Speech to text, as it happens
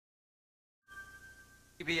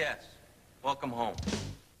CBS, welcome home.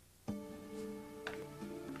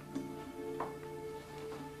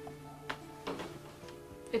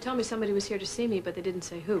 They told me somebody was here to see me, but they didn't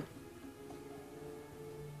say who.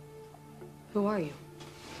 Who are you?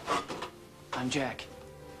 I'm Jack.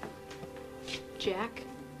 Jack?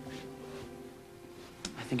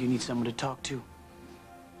 I think you need someone to talk to.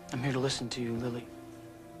 I'm here to listen to you, Lily.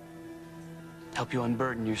 Help you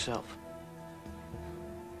unburden yourself.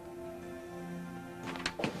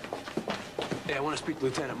 Hey, I want to speak to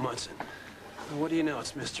Lieutenant Munson. What do you know?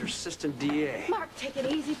 It's Mr. Assistant DA. Mark, take it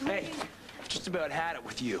easy, please. Hey, I've just about had it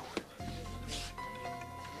with you.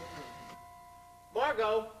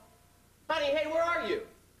 Margot? Honey, hey, where are you?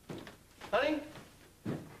 Honey?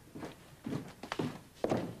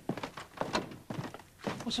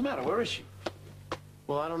 What's the matter? Where is she?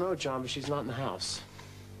 Well, I don't know, John, but she's not in the house.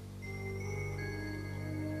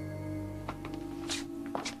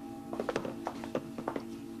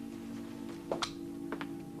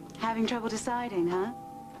 Having trouble deciding, huh?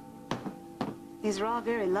 These are all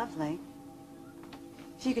very lovely.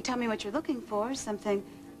 If you could tell me what you're looking for, something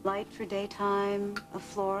light for daytime, a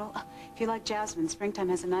floral. If you like jasmine, springtime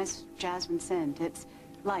has a nice jasmine scent. It's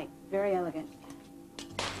light, very elegant.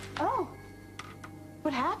 Oh,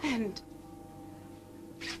 what happened?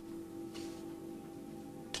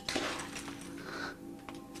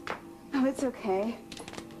 Oh, it's okay.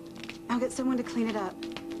 I'll get someone to clean it up.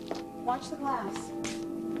 Watch the glass.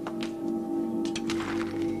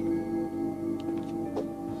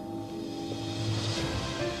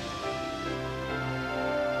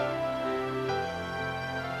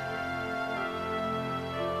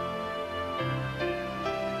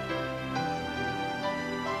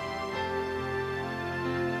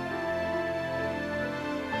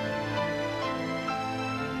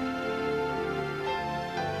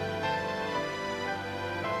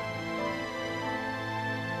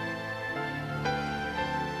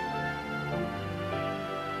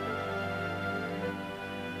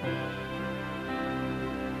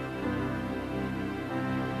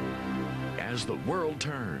 As the world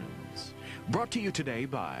turns. Brought to you today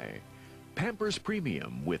by Pampers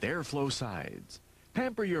Premium with Airflow Sides.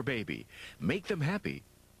 Pamper your baby. Make them happy.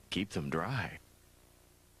 Keep them dry.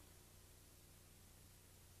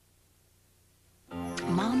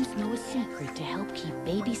 Moms know a secret to help keep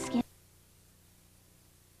baby skin.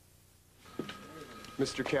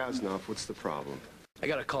 Mr. Kasnoff, what's the problem? I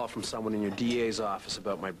got a call from someone in your DA's office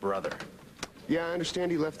about my brother. Yeah, I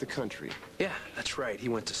understand he left the country. Yeah, that's right. He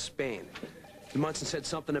went to Spain. Munson said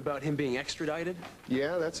something about him being extradited?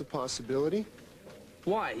 Yeah, that's a possibility.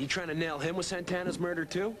 Why? You trying to nail him with Santana's murder,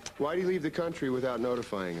 too? Why'd he leave the country without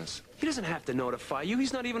notifying us? He doesn't have to notify you.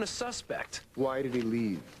 He's not even a suspect. Why did he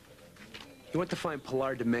leave? He went to find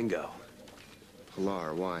Pilar Domingo.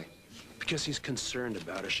 Pilar, why? Because he's concerned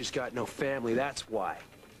about her. She's got no family, that's why.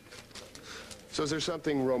 So is there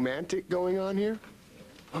something romantic going on here?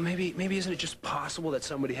 Well, maybe isn't it just possible that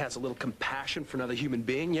somebody has a little compassion for another human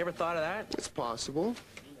being? You ever thought of that? It's possible.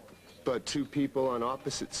 But two people on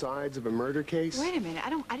opposite sides of a murder case? Wait a minute,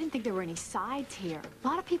 I didn't think there were any sides here. A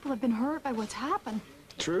lot of people have been hurt by what's happened.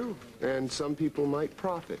 True, and some people might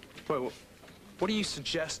profit. Wait, what are you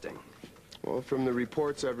suggesting? Well, from the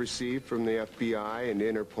reports I've received from the FBI and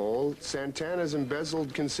Interpol, Santana's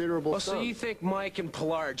embezzled considerable sums. So you think Mike and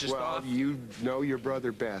Pilar just Well, you know your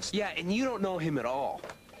brother best. Yeah, and you don't know him at all.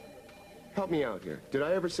 Help me out here. Did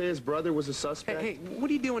I ever say his brother was a suspect? Hey, what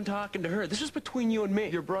are you doing talking to her? This is between you and me.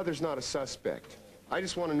 Your brother's not a suspect. I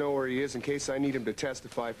just want to know where he is in case I need him to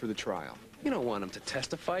testify for the trial. You don't want him to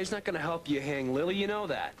testify. He's not going to help you hang Lily. You know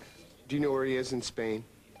that. Do you know where he is in Spain?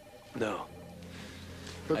 No.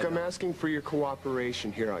 Look, I'm asking for your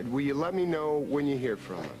cooperation here. Will you let me know when you hear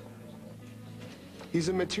from him? He's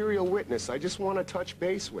a material witness. I just want to touch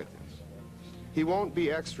base with him. He won't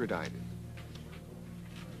be extradited.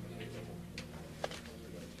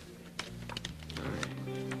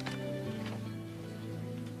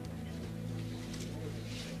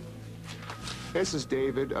 This is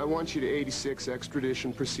David. I want you to 86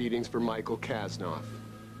 extradition proceedings for Michael Kasnoff.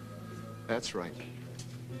 That's right.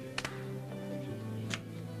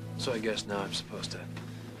 So I guess now I'm supposed to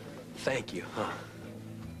thank you, huh?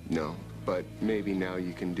 No, but maybe now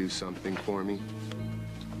you can do something for me.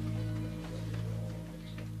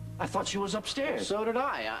 I thought she was upstairs. So did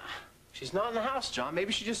I. She's not in the house, John.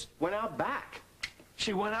 Maybe she just went out back.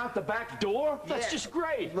 She went out the back door? That's Yeah. just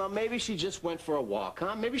great. Well, maybe she just went for a walk,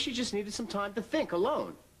 huh? Maybe she just needed some time to think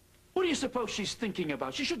alone. What do you suppose she's thinking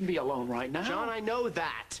about? She shouldn't be alone right now. John, I know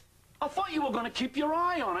that. I thought you were going to keep your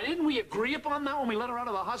eye on her. Didn't we agree upon that when we let her out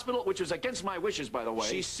of the hospital? Which was against my wishes, by the way.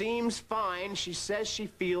 She seems fine. She says she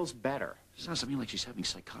feels better. Sounds to me like she's having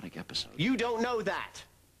psychotic episodes. You don't know that.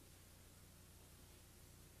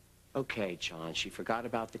 Okay, John, she forgot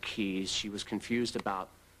about the keys. She was confused about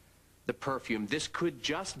the perfume. This could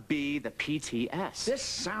just be the PTS. This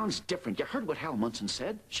sounds different. You heard what Hal Munson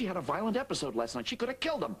said? She had a violent episode last night. She could have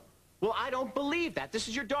killed him. Well, I don't believe that. This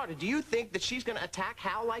is your daughter. Do you think that she's going to attack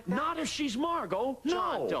Hal like that? Not if she's Margot. No.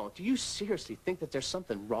 John, don't. Do you seriously think that there's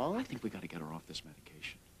something wrong? I think we got to get her off this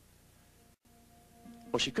medication.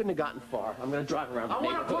 Well, she couldn't have gotten far. I'm going to drive around the I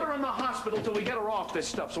want to neighborhood. put her in the hospital till we get her off this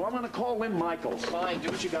stuff, so I'm going to call Lynn Michaels. Fine,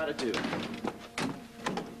 do what you got to do.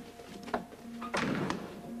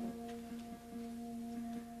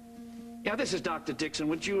 Yeah, this is Dr. Dixon.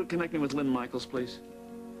 Would you connect me with Lynn Michaels, please?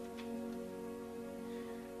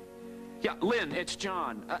 Yeah, Lynn, it's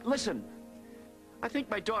John. Listen, I think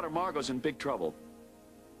my daughter Margot's in big trouble.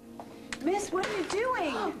 Miss, what are you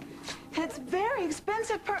doing? That's very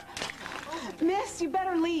expensive Miss, you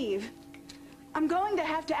better leave. I'm going to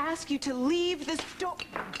have to ask you to leave this door.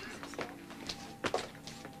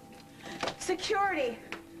 Security.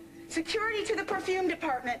 Security to the perfume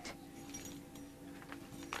department.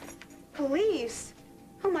 Police.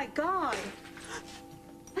 Oh, my God.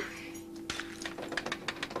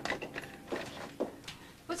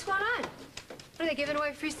 What's going on? Are they giving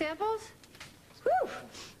away free samples? Whew!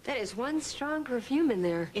 That is one strong perfume in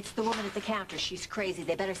there. It's the woman at the counter. She's crazy.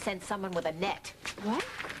 They better send someone with a net. What?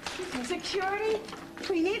 Security?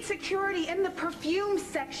 We need security in the perfume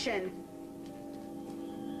section.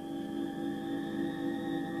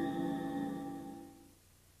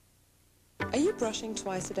 Are you brushing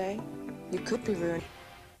twice a day? You could be ruined.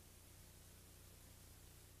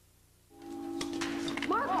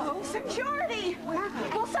 Margot! Security!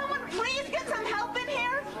 Will someone please get some help in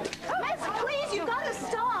here? Miss, please, you gotta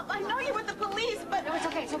stop. I know you're with the police, but... No, it's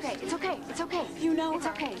okay, it's okay, it's okay, it's okay. You know it's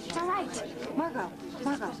okay, it's all right. Margot,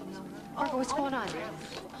 what's going on?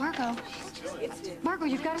 Margot,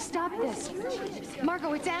 you've got to stop this.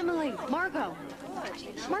 Margot, it's Emily. Margot,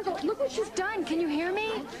 look what you've done. Can you hear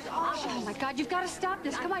me? Oh, my God, you've got to stop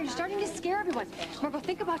this. Come on, you're starting to scare everyone. Margot,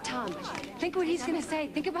 think about Tom. Think what he's going to say.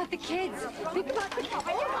 Think about the kids. Think about the...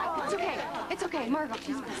 It's okay. It's okay.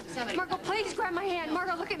 Margot, please grab my hand.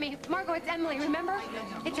 Margot, look at me. Margot, it's Emily, remember?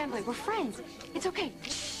 It's Emily. We're friends. It's okay.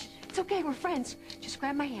 Shh. It's okay. We're friends. Just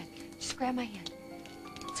grab my hand. Just grab my hand.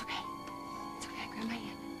 It's okay. It's okay. Grab my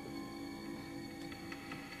hand.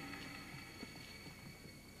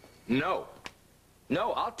 No.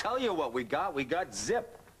 No, I'll tell you what we got. We got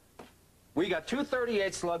zip. We got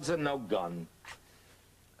 238 slugs and no gun.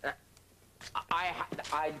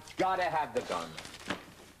 I gotta have the gun.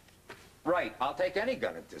 Right, I'll take any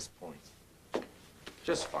gun at this point.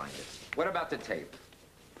 Just find it. What about the tape?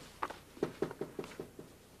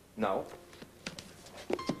 No.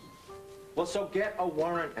 Well, so get a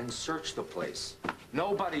warrant and search the place.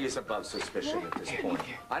 Nobody is above suspicion at this point.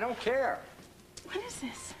 I don't care. What is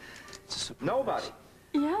this? Nobody.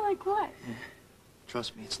 Yeah, like what? Yeah.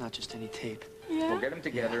 Trust me, it's not just any tape. Yeah? We'll get them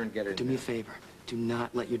together and get it. Do me a favor. Do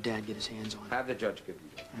not let your dad get his hands on it. Have the judge give you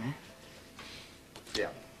that. All right? Yeah.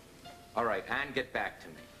 All right, and get back to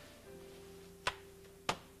me.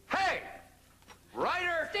 Hey!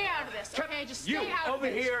 Ryder! Stay out of this, okay? Just stay You out over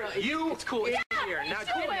of this. here, you It's cool. in here. Now,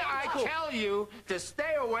 cool. didn't I tell you to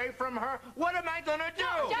stay away from her? What am I gonna do?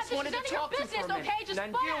 No, Dad, this is wanted none to of your talk to you for a business, minute. okay? Just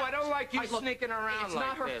Then butt you, out. I don't like you All right, look, sneaking around It's like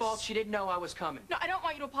not her this. fault. She didn't know I was coming. No, I don't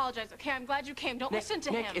want you to apologize, okay? I'm glad you came. Don't Nick, listen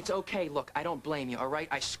to Nick, him. it's okay. Look, I don't blame you, all right?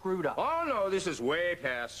 I screwed up. Oh, no, this is way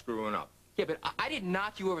past screwing up. Yeah, but I didn't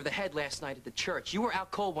knock you over the head last night at the church. You were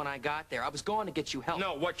out cold when I got there. I was going to get you help.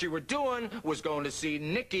 No, what you were doing was going to see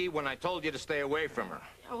Nikki when I told you to stay away from her.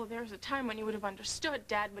 Oh, there was a time when you would have understood,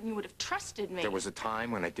 Dad, when you would have trusted me. There was a time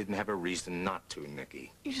when I didn't have a reason not to,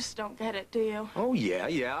 Nikki. You just don't get it, do you? Oh,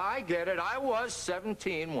 yeah, I get it. I was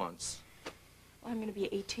 17 once. Well, I'm going to be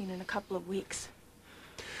 18 in a couple of weeks.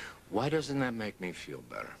 Why doesn't that make me feel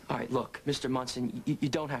better? All right, look, Mr. Munson, you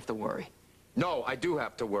don't have to worry. No, I do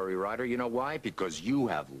have to worry, Ryder. You know why? Because you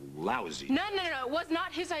have lousy... No. It was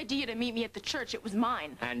not his idea to meet me at the church. It was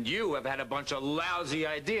mine. And you have had a bunch of lousy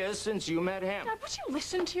ideas since you met him. Dad, would you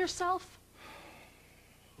listen to yourself?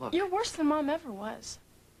 Look. You're worse than Mom ever was.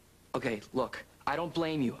 Okay, look, I don't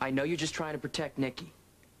blame you. I know you're just trying to protect Nikki.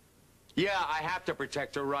 Yeah, I have to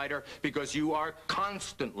protect her, Ryder, because you are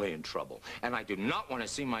constantly in trouble. And I do not want to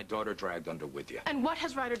see my daughter dragged under with you. And what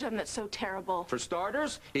has Ryder done that's so terrible? For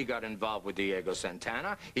starters, he got involved with Diego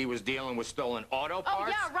Santana. He was dealing with stolen auto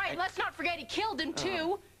parts. Oh, yeah, right. Let's not forget he killed him,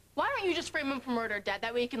 too. Why don't you just frame him for murder, Dad?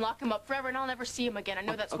 That way you can lock him up forever and I'll never see him again. I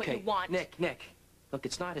know that's what you want. Nick, look,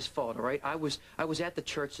 it's not his fault, all right? I was at the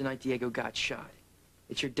church the night Diego got shot.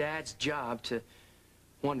 It's your dad's job to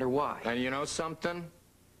Wonder why? And you know something?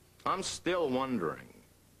 I'm still wondering.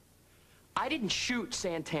 I didn't shoot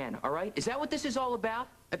Santana, all right? Is that what this is all about?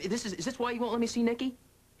 Is this why you won't let me see Nikki?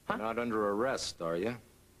 Huh? You're not under arrest, are you?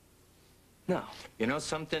 No. You know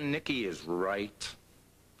something? Nikki is right.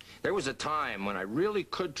 There was a time when I really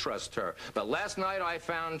could trust her, but last night I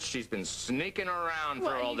found she's been sneaking around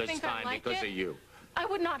for all this time because of you. I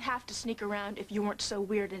would not have to sneak around if you weren't so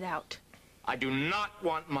weirded out. I do not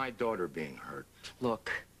want my daughter being hurt.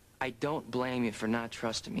 Look, I don't blame you for not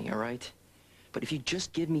trusting me, all right? But if you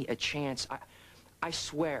just give me a chance, I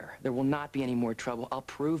swear there will not be any more trouble. I'll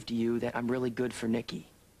prove to you that I'm really good for Nikki.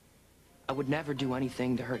 I would never do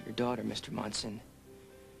anything to hurt your daughter, Mr. Munson.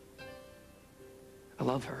 I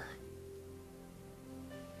love her.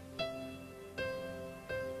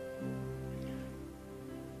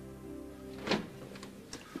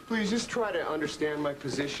 Please, just try to understand my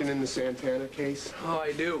position in the Santana case. Oh,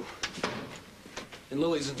 I do. And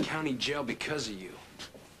Lily's in county jail because of you.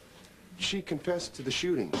 She confessed to the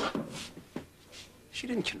shooting. She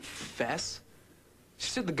didn't confess. She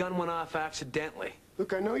said the gun went off accidentally.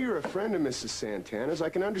 Look, I know you're a friend of Mrs. Santana's. I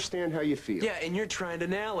can understand how you feel. Yeah, and you're trying to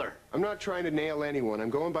nail her. I'm not trying to nail anyone. I'm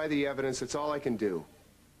going by the evidence. That's all I can do.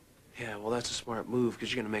 Yeah, well, that's a smart move,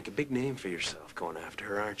 because you're going to make a big name for yourself going after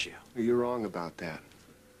her, aren't you? You're wrong about that.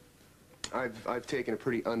 I've taken a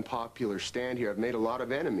pretty unpopular stand here. I've made a lot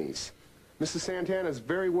of enemies. Mrs. Santana's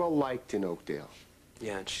very well liked in Oakdale.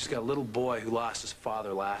 Yeah, and she's got a little boy who lost his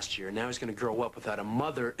father last year, and now he's going to grow up without a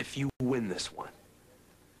mother if you win this one.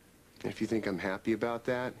 If you think I'm happy about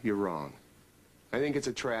that, you're wrong. I think it's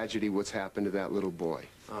a tragedy what's happened to that little boy.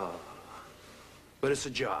 But it's a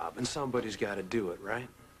job, and somebody's got to do it, right?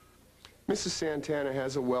 Mrs. Santana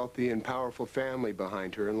has a wealthy and powerful family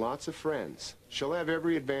behind her and lots of friends. She'll have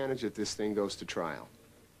every advantage if this thing goes to trial.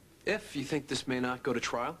 If you think this may not go to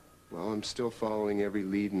trial? Well, I'm still following every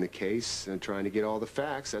lead in the case and trying to get all the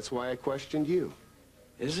facts. That's why I questioned you.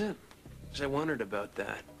 Is it? 'Cause I wondered about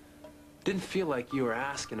that. Didn't feel like you were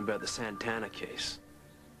asking about the Santana case.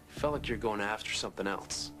 Felt like you're going after something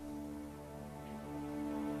else.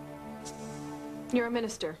 You're a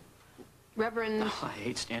minister. Reverend... Oh, I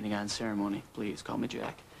hate standing on ceremony. Please, call me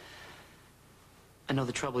Jack. I know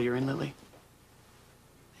the trouble you're in, Lily.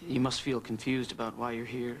 You must feel confused about why you're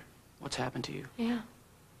here. What's happened to you? Yeah.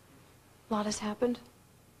 A lot has happened.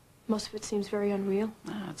 Most of it seems very unreal.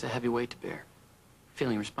 It's a heavy weight to bear.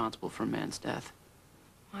 Feeling responsible for a man's death.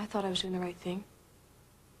 I thought I was doing the right thing.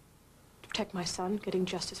 To protect my son, getting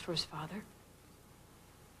justice for his father.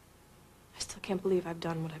 I still can't believe I've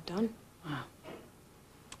done what I've done. Wow.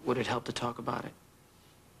 Would it help to talk about it?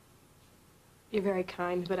 You're very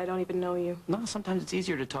kind, but I don't even know you. No, sometimes it's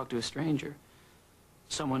easier to talk to a stranger.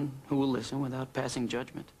 Someone who will listen without passing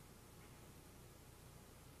judgment.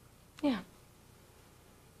 Yeah.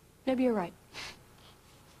 Maybe you're right.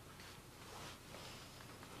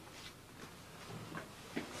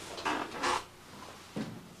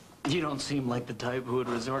 You don't seem like the type who would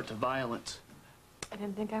resort to violence. I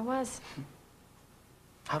didn't think I was.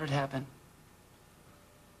 How did it happen?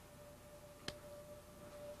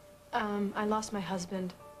 I lost my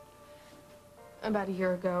husband about a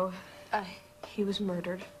year ago. He was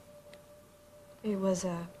murdered. It was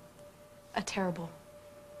a terrible,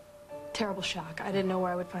 terrible shock. I didn't know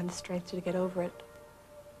where I would find the strength to get over it.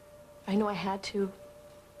 I knew I had to.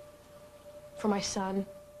 For my son.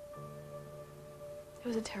 It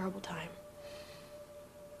was a terrible time.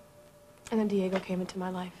 And then Diego came into my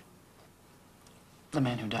life. The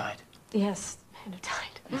man who died? Yes, the man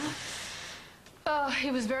who died. Oh, he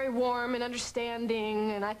was very warm and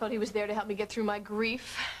understanding, and I thought he was there to help me get through my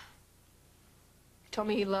grief. He told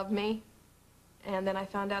me he loved me, and then I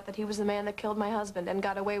found out that he was the man that killed my husband and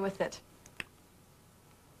got away with it.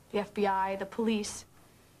 The FBI, the police.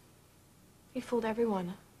 He fooled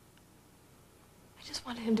everyone. I just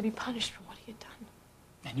wanted him to be punished for what he had done.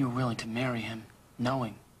 And you were willing to marry him,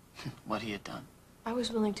 knowing what he had done? I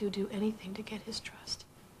was willing to do anything to get his trust.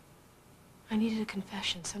 I needed a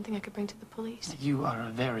confession, something I could bring to the police. You are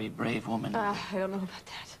a very brave woman. I don't know about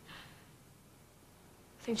that.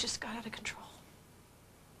 Things just got out of control.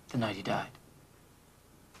 The night he died.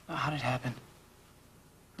 How did it happen?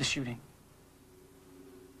 The shooting.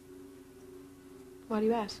 Why do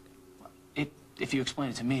you ask? If you explain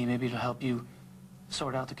it to me, maybe it'll help you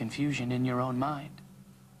sort out the confusion in your own mind.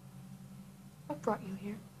 What brought you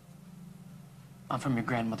here? I'm from your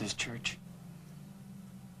grandmother's church.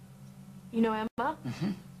 You know Emma?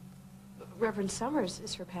 Mm-hmm. Reverend Summers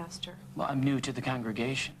is her pastor. Well, I'm new to the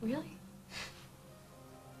congregation. Really?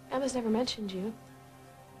 Emma's never mentioned you.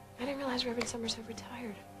 I didn't realize Reverend Summers had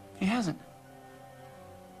retired. He hasn't.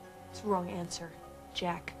 It's the wrong answer.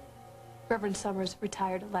 Jack. Reverend Summers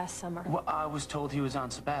retired last summer. Well, I was told he was on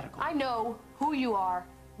sabbatical. I know who you are,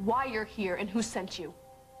 why you're here, and who sent you.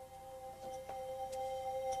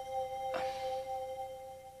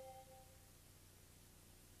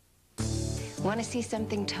 Want to see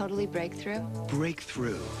something totally breakthrough?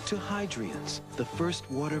 Breakthrough to Hydriance, the first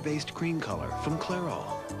water-based cream color from Clairol.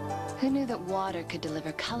 Who knew that water could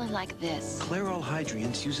deliver color like this? Clairol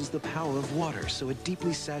Hydriance uses the power of water, so it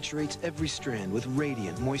deeply saturates every strand with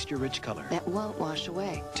radiant, moisture-rich color. That won't wash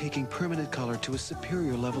away. Taking permanent color to a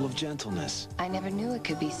superior level of gentleness. I never knew it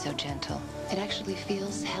could be so gentle. It actually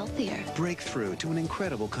feels healthier. Breakthrough to an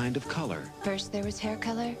incredible kind of color. First there was hair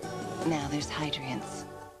color, now there's Hydriance.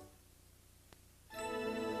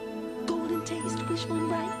 Golden taste, wishbone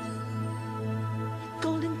bright.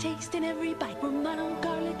 Golden taste in every bite. Romano,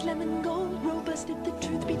 garlic, lemon, gold. Robust if the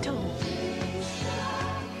truth be told. Taste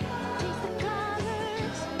the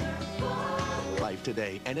colors. Life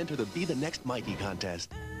today and enter the Be the Next Mikey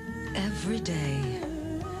contest. Every day,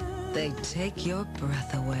 they take your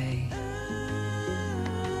breath away.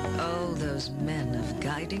 Oh, those men of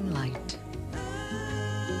guiding light.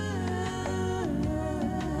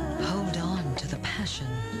 Hold on to the passion.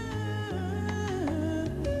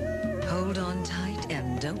 Hold on tight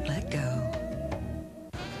and don't let go.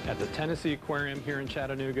 At the Tennessee Aquarium here in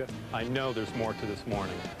Chattanooga, I know there's more to this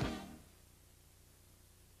morning.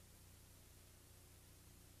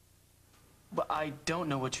 But I don't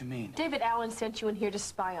know what you mean. David Allen sent you in here to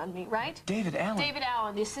spy on me, right? David Allen? David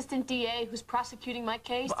Allen, the assistant DA who's prosecuting my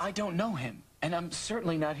case. But I don't know him, and I'm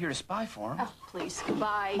certainly not here to spy for him. Oh, please,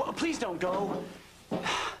 goodbye. Well, please don't go.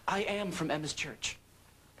 I am from Emma's church.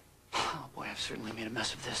 Oh, boy, I've certainly made a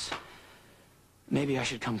mess of this. Maybe I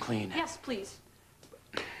should come clean. Yes, please.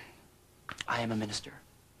 I am a minister.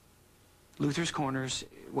 Luther's Corners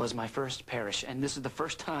was my first parish, and this is the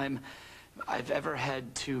first time I've ever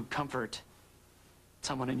had to comfort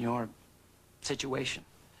someone in your situation.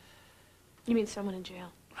 You mean someone in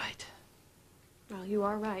jail? Right. Well, you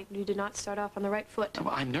are right. You did not start off on the right foot.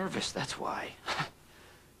 Well, I'm nervous, that's why.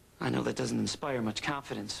 I know that doesn't inspire much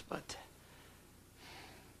confidence, but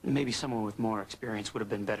maybe someone with more experience would have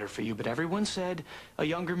been better for you. But everyone said a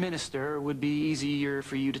younger minister would be easier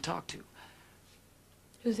for you to talk to.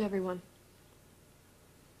 Who's everyone?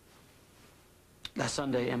 Last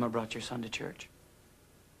Sunday, Emma brought your son to church.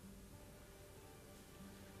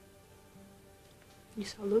 You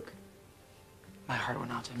saw Luke? My heart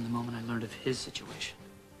went out to him the moment I learned of his situation.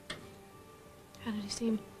 How did he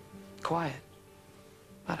seem? Quiet.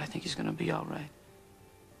 But I think he's going to be all right.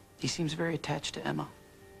 He seems very attached to Emma.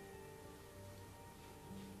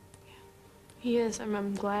 He is.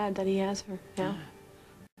 I'm glad that he has her now.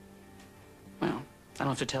 Well, I don't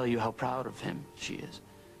have to tell you how proud of him she is.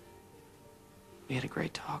 We had a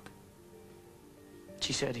great talk.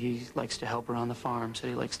 She said he likes to help her on the farm, said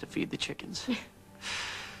he likes to feed the chickens. Yeah,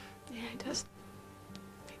 he does.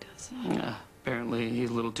 He does. Apparently,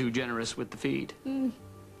 he's a little too generous with the feed.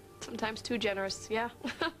 Sometimes too generous, yeah.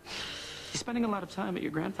 He's spending a lot of time at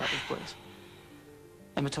your grandfather's place.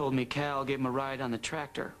 Emma told me Cal gave him a ride on the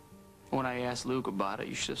tractor. When I asked Luke about it,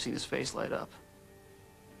 you should have seen his face light up.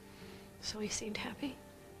 So he seemed happy?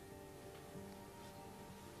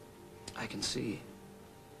 I can see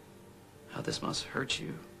how this must hurt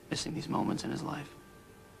you, missing these moments in his life.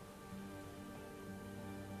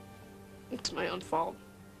 It's my own fault.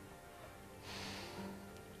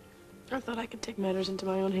 I thought I could take matters into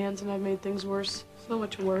my own hands, and I've made things worse. So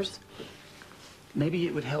much worse. Maybe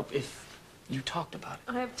it would help if you talked about it.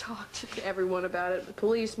 I have talked to everyone about it. The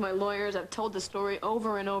police, my lawyers, I've told the story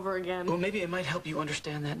over and over again. Well, maybe it might help you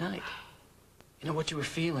understand that night. You know, what you were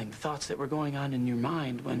feeling, the thoughts that were going on in your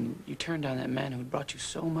mind when you turned on that man who had brought you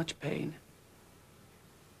so much pain.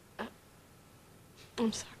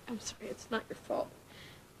 I'm sorry. It's not your fault.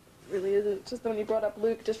 It really isn't. It's just when you brought up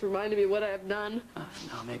Luke, it just reminded me of what I have done.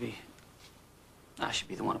 No, maybe I should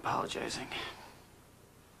be the one apologizing.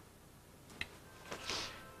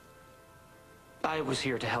 I was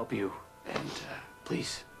here to help you, and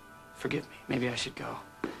please, forgive me. Maybe I should go.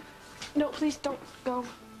 No, please don't go.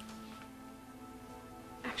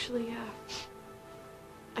 Actually,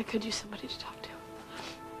 I could use somebody to talk to.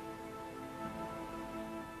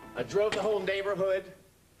 I drove the whole neighborhood.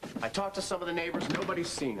 I talked to some of the neighbors. Nobody's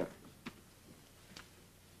seen her.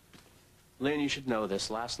 Lynn, you should know this.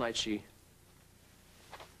 Last night she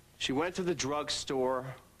went to the drugstore,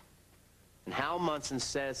 and Hal Munson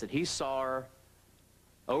says that he saw her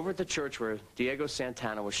over at the church where Diego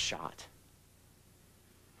Santana was shot.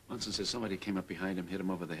 Munson says somebody came up behind him, hit him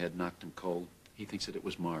over the head, knocked him cold. He thinks that it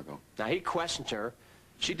was Margot. Now, he questioned her.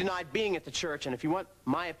 She denied being at the church, and if you want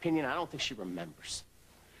my opinion, I don't think she remembers.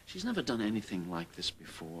 She's never done anything like this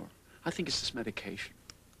before. I think it's this medication.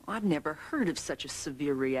 I've never heard of such a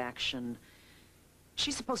severe reaction.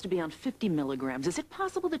 She's supposed to be on 50 milligrams. Is it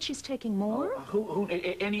possible that she's taking more?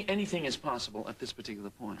 Anything is possible at this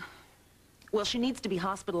particular point. Well, she needs to be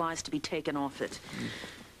hospitalized to be taken off it.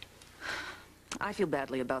 I feel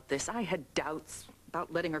badly about this. I had doubts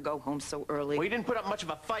about letting her go home so early. Well, you didn't put up much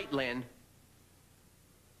of a fight, Lynn.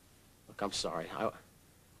 Look, I'm sorry.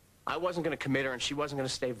 I wasn't going to commit her, and she wasn't going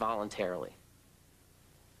to stay voluntarily.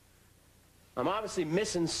 I'm obviously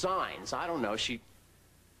missing signs. I don't know. She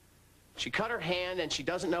cut her hand, and she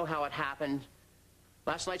doesn't know how it happened.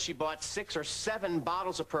 Last night she bought 6 or 7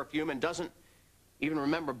 bottles of perfume and doesn't even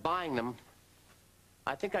remember buying them.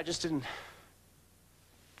 I think I just didn't...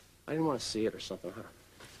 I didn't want to see it or something.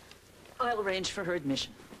 I'll arrange for her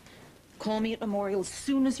admission. Call me at Memorial as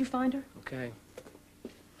soon as you find her. Okay.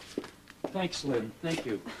 Thanks, Lynn. Thank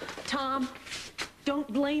you. Tom, don't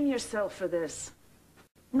blame yourself for this.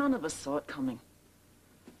 None of us saw it coming.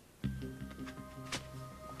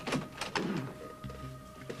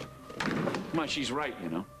 Well, she's right, you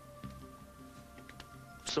know.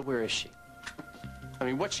 So where is she? I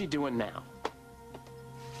mean, what's she doing now?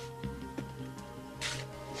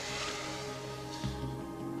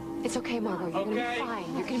 It's okay, Margot. You're gonna be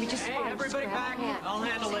fine. You're gonna be just fine. Everybody back. I'll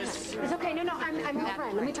handle this. It's okay. No, I'm her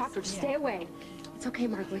friend. Let me talk to her. Just stay away. It's okay,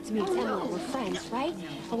 Margot. It's me. It's Emily. We're friends, right?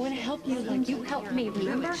 I want to help you like you helped me,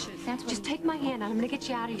 remember? Just take my hand. I'm gonna get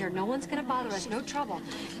you out of here. No one's gonna bother us. No trouble.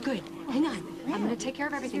 Good. Hang on. I'm gonna take care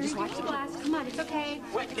of everything. Just watch the glass. Come on. It's okay.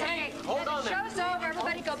 Wait, hey, hold on there. Show's over.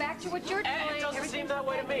 Everybody go back to what you're doing. It doesn't seem that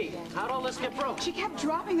way to me. How'd all this get broke? She kept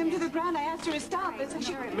dropping them to the ground. I asked her to stop.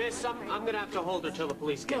 Miss, I'm gonna have to hold her till the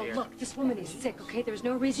police get here. Look, this woman is sick, okay? There's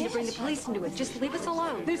no reason to bring the police into it. Just leave us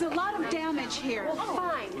alone. There's a lot of damage here. Well,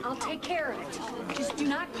 fine. I'll take care of it. Just do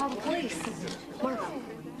not call the police.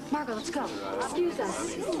 Margot, let's go. Excuse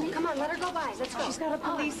us. Come on, let her go by. Let's go. She's got a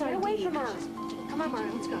police ID. Get away from her. Come on,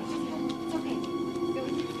 Margot, let's go. It's okay.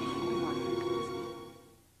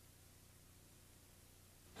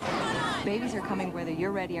 Babies are coming whether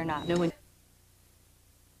you're ready or not. No one.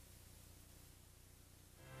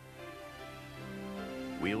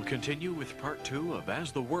 We'll continue with part 2 of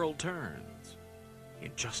As the World Turns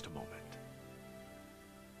in just a moment.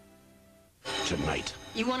 Tonight.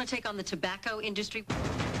 You want to take on the tobacco industry?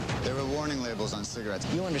 There were warning labels on cigarettes.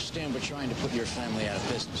 You understand we're trying to put your family out of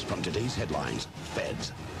business. From today's headlines,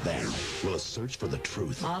 feds, then will a search for the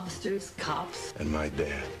truth. Mobsters, cops. And my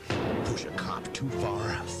dad. Push a cop too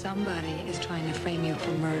far. Somebody is trying to frame you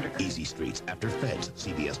for murder. Easy Streets after Feds.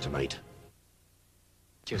 CBS tonight.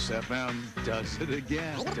 Kiss FM does it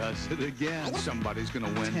again. Does it again. Somebody's going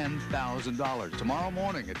to win $10,000 tomorrow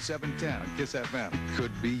morning at 7:10 on Kiss FM.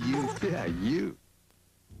 Could be you. Yeah, you.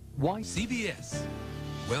 Why CBS?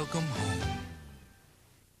 Welcome home.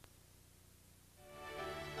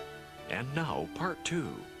 And now, part 2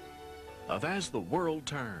 of As the World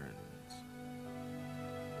Turns.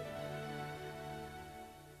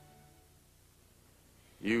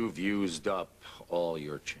 You've used up all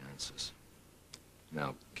your chances.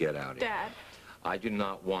 Now, get out of here. Dad. I do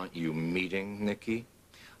not want you meeting Nikki.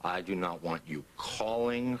 I do not want you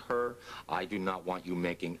calling her. I do not want you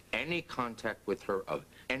making any contact with her of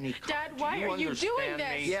any kind. Dad, why are you doing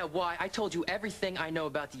this? Yeah, why? I told you everything I know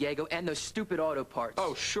about Diego and those stupid auto parts.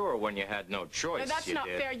 Oh, sure, when you had no choice, No, that's you not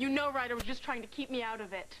did. fair. You know Ryder was just trying to keep me out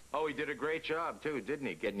of it. Oh, he did a great job, too, didn't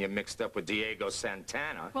he? Getting you mixed up with Diego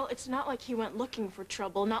Santana. Well, it's not like he went looking for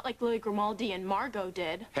trouble. Not like Lily Grimaldi and Margot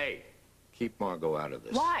did. Hey, keep Margot out of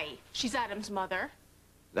this. Why? She's Adam's mother.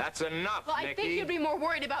 That's enough, Well, I Nikki. think you'd be more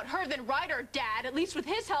worried about her than Ryder, Dad. At least with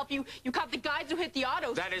his help, you caught the guys who hit the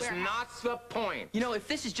autos. That is not the point. You know, if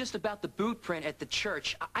this is just about the boot print at the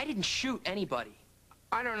church, I didn't shoot anybody.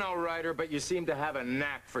 I don't know, Ryder, but you seem to have a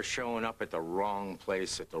knack for showing up at the wrong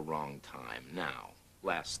place at the wrong time. Now,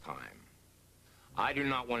 last time. I do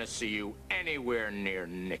not want to see you anywhere near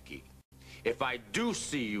Nikki. If I do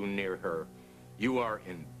see you near her, you are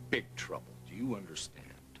in big trouble. Do you understand?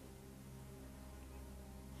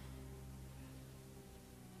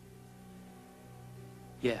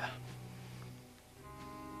 Yeah.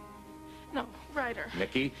 No, Ryder.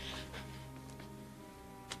 Nikki?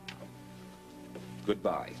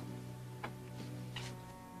 Goodbye.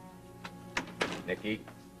 Nikki?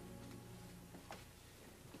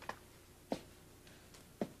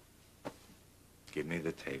 Give me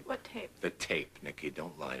the tape. What tape? The tape, Nikki.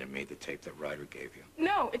 Don't lie to me. The tape that Ryder gave you.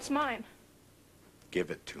 No, it's mine.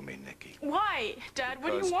 Give it to me, Nikki. Why, Dad?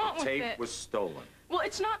 What do you want with it? The tape was stolen. Well,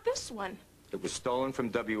 it's not this one. It was stolen from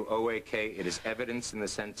WOAK. It is evidence in the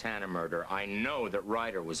Santana murder. I know that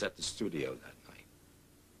Ryder was at the studio that night.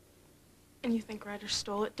 And you think Ryder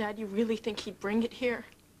stole it, Dad? You really think he'd bring it here?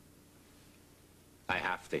 I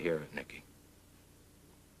have to hear it, Nikki.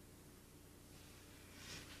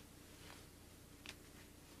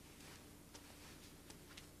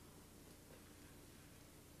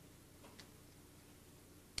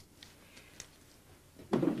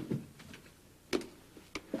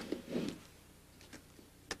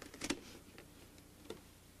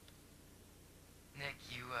 Nick,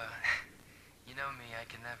 you know me, I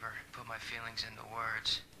can never put my feelings into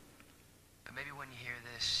words. But maybe when you hear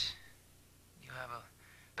this, you'll have a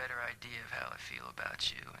better idea of how I feel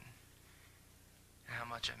about you and how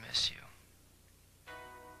much I miss you.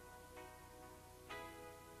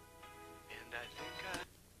 And I think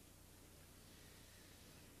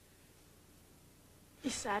You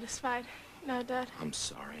satisfied now, Dad? I'm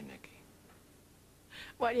sorry, Nikki.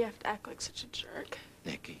 Why do you have to act like such a jerk?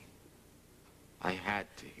 Nikki, I had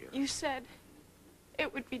to hear it. You said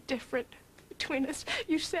it would be different between us.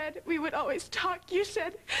 You said we would always talk. You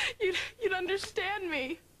said you'd understand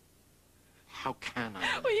me. How can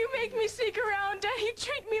I? Well, you make me sneak around, Dad. You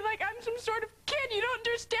treat me like I'm some sort of kid. You don't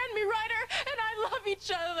understand me, Ryder, and I love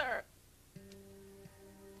each other.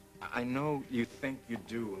 I know you think you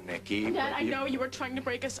do, Nikki. Dad, but I know you were trying to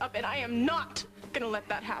break us up, and I am not gonna let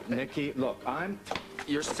that happen. Nikki, look,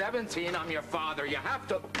 you're 17, I'm your father. You have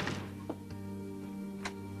to...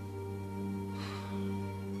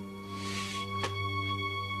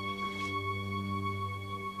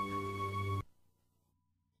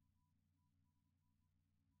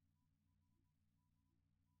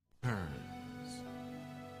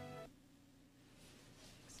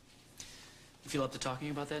 You feel up to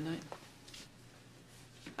talking about that night?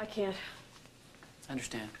 I can't. I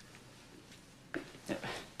understand. Yeah.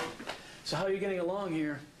 So how are you getting along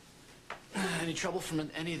here? Any trouble from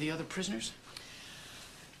any of the other prisoners?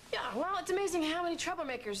 Yeah, well, it's amazing how many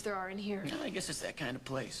troublemakers there are in here. I guess it's that kind of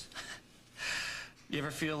place. You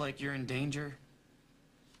ever feel like you're in danger?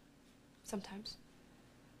 Sometimes.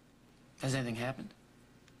 Has anything happened?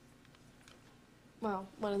 Well,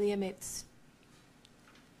 one of the inmates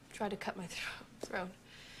tried to cut my throat.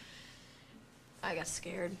 I got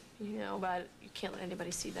scared, you know, but you can't let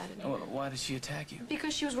anybody see that in here. Well, why did she attack you?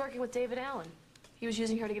 Because she was working with David Allen. He was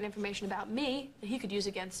using her to get information about me that he could use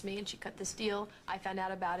against me, and she cut this deal. I found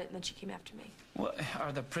out about it, and then she came after me. Well,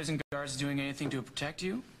 are the prison guards doing anything to protect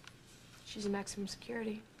you? She's in maximum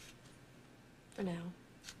security. For now.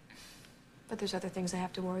 But there's other things I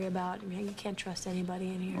have to worry about. I mean, you can't trust anybody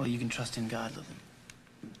in here. Well, you can trust in God, Lily.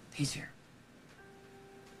 He's here.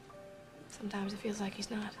 Sometimes it feels like he's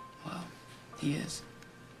not. Well, he is.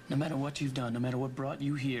 No matter what you've done, no matter what brought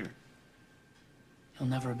you here, he'll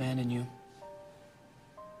never abandon you.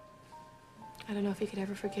 I don't know if he could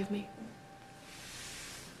ever forgive me.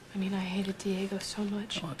 I mean, I hated Diego so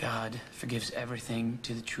much. Well, God forgives everything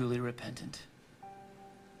to the truly repentant.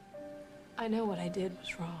 I know what I did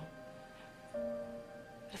was wrong.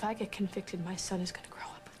 But if I get convicted, my son is going to grow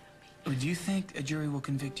up without me. Do you think a jury will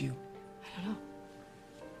convict you? I don't know.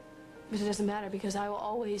 But it doesn't matter because I will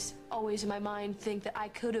always in my mind think that I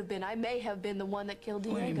could have been, I may have been the one that killed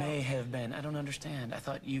Diego. Well, you may have been. I don't understand. I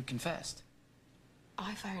thought you confessed.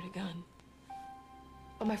 I fired a gun.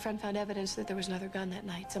 But my friend found evidence that there was another gun that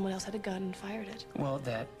night. Someone else had a gun and fired it. Well,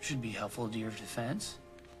 that should be helpful to your defense.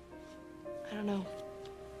 I don't know.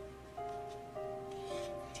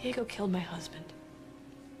 Diego killed my husband.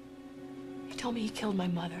 He told me he killed my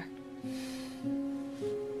mother.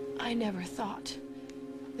 I never thought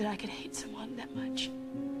that I could hate someone that much.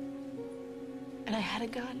 And I had a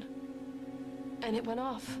gun. And it went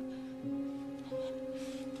off.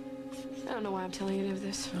 I don't know why I'm telling you any of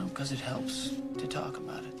this. No, because it helps to talk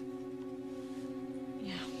about it.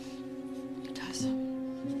 Yeah, it does.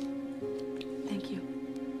 Thank you.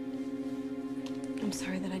 I'm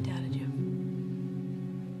sorry that I doubted you.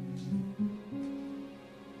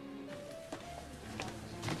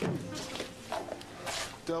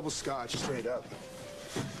 Double scotch, straight up.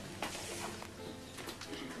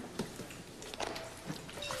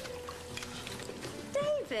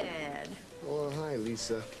 David! Oh, hi,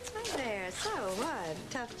 Lisa. Hi there. So, what?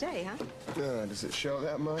 Tough day, huh? Does it show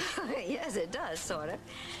that much? Yes, it does, sort of.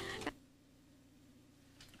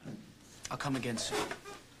 I'll come again soon.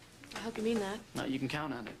 I hope you mean that. No, you can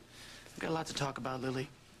count on it. I've got a lot to talk about, Lily.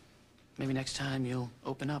 Maybe next time you'll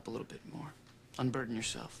open up a little bit more. Unburden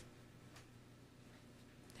yourself.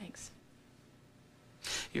 Thanks.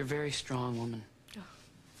 You're a very strong woman. Oh, I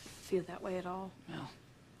don't feel that way at all. Well,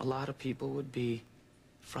 a lot of people would be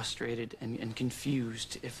frustrated and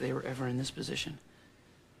confused if they were ever in this position.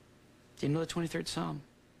 Do you know the 23rd Psalm?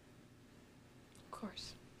 Of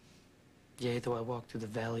course. Yea, though I walk through the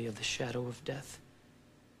valley of the shadow of death,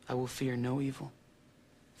 I will fear no evil,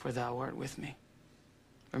 for thou art with me.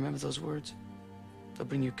 Remember those words? They'll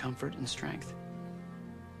bring you comfort and strength.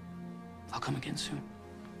 I'll come again soon.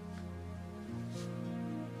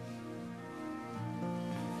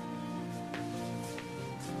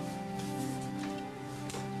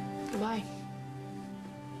 Goodbye.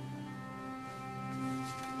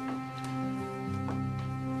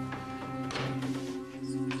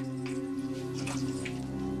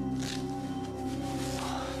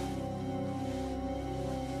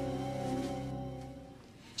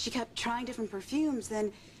 She kept trying different perfumes,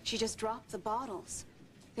 then she just dropped the bottles.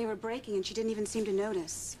 They were breaking, and she didn't even seem to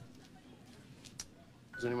notice.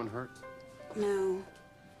 Is anyone hurt? No.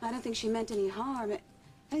 I don't think she meant any harm. I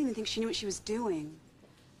don't even think she knew what she was doing.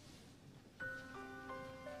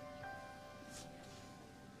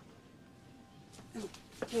 Oh,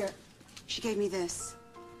 here. She gave me this.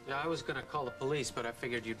 Yeah, I was gonna call the police, but I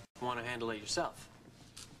figured you'd want to handle it yourself.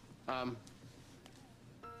 I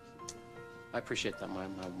appreciate that.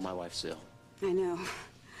 My wife's ill. I know.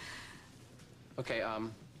 Okay,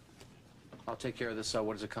 I'll take care of this.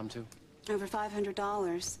 What does it come to? Over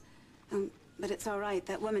 $500. But it's all right.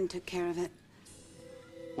 That woman took care of it.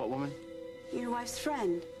 What woman? Your wife's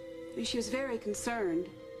friend. She was very concerned.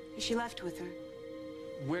 She left with her.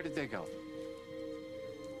 Where did they go?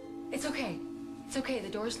 It's okay. It's okay. The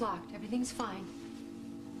door's locked. Everything's fine.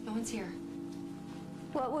 No one's here.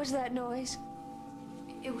 What was that noise?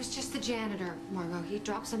 It was just the janitor, Margot. He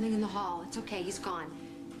dropped something in the hall. It's okay. He's gone.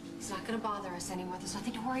 He's not going to bother us anymore. There's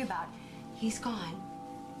nothing to worry about. He's gone.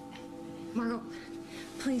 Margot,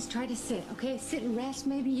 please try to sit, okay? Sit and rest.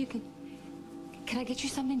 Maybe you can... Can I get you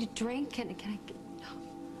something to drink? Can I get...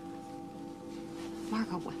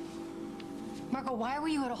 Margot, what? Margot, why were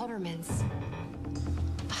you at Alderman's?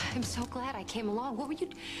 I'm so glad I came along. What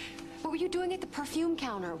were you doing at the perfume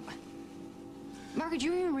counter? Margot, do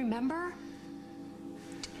you even remember?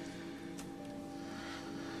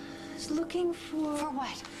 I was looking for... For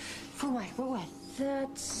what? For what? What?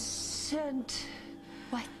 That scent.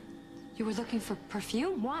 What? You were looking for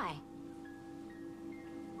perfume? Why?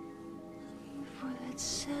 For that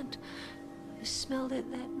scent. I smelled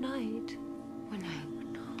it that night. What night?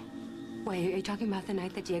 Wait, are you talking about the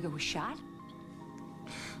night that Diego was shot?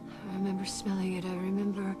 I remember smelling it. I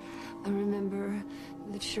remember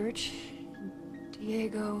the church,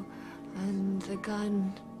 Diego, and the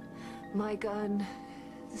gun, my gun,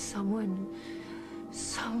 someone,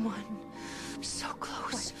 so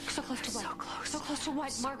close. What? So close to what? So close. So close to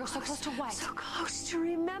what, Margot? So close to what? So close to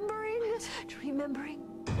remembering.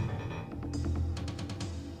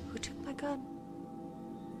 Who took my gun?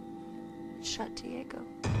 Shot Diego.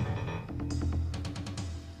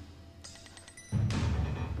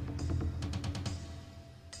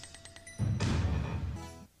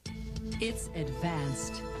 It's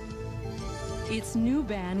advanced. It's new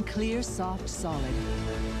band Clear Soft Solid.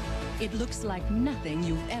 It looks like nothing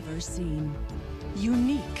you've ever seen.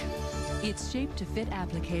 Unique. Its shape to fit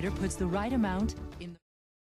applicator puts the right amount in the